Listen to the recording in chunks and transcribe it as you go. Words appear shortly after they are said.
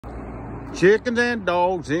Chickens and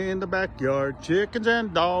dogs in the backyard. Chickens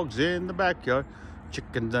and dogs in the backyard.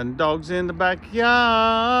 Chickens and dogs in the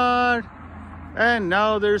backyard. And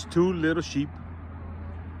now there's two little sheep.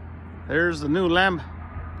 There's the new lamb,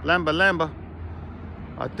 Lamba.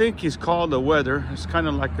 I think he's called the Weather. It's kind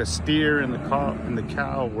of like a steer in the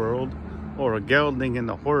cow world, or a gelding in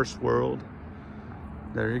the horse world.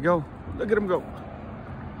 There you go. Look at him go.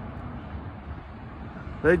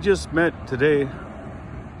 They just met today.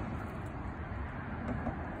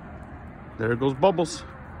 There goes Bubbles.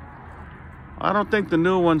 I don't think the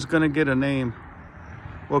new one's gonna get a name.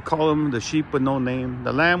 We'll call him the sheep with no name,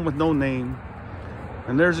 the lamb with no name.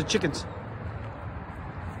 And there's the chickens.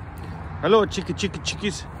 Hello,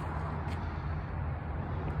 chickies.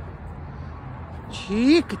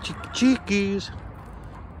 Chickies.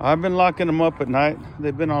 I've been locking them up at night.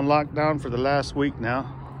 They've been on lockdown for the last week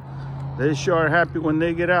now. They sure are happy when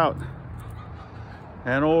they get out.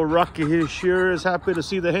 And old Rocky, he sure is happy to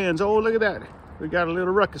see the hens. Oh, look at that. We got a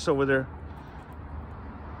little ruckus over there.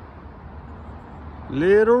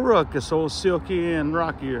 Little ruckus, old Silky and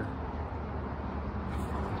Rocky here.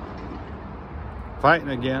 Fighting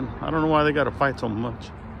again. I don't know why they got to fight so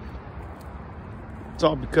much. It's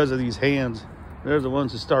all because of these hens. They're the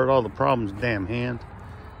ones that started all the problems, damn hen.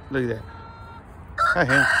 Look at that. Hi,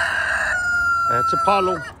 hen. That's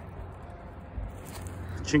Apollo.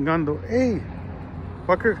 Chingando. Hey,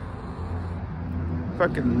 fucker.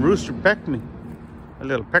 Fucking rooster pecked me. A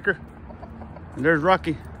little pecker. And there's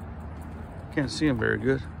Rocky. Can't see him very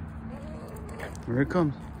good. Here he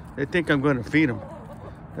comes. They think I'm going to feed him.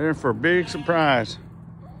 They're in for a big surprise.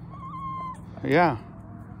 Yeah.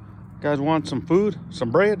 Guys want some food? Some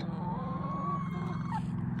bread?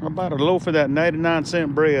 How about a loaf of that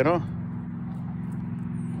 99-cent bread, huh?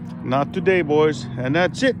 Not today, boys. And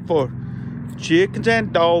that's it for chickens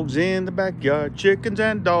and dogs in the backyard. Chickens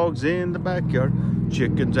and dogs in the backyard.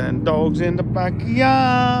 Chickens and dogs in the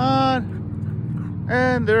backyard.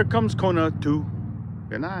 And there comes Kona too.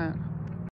 Good night.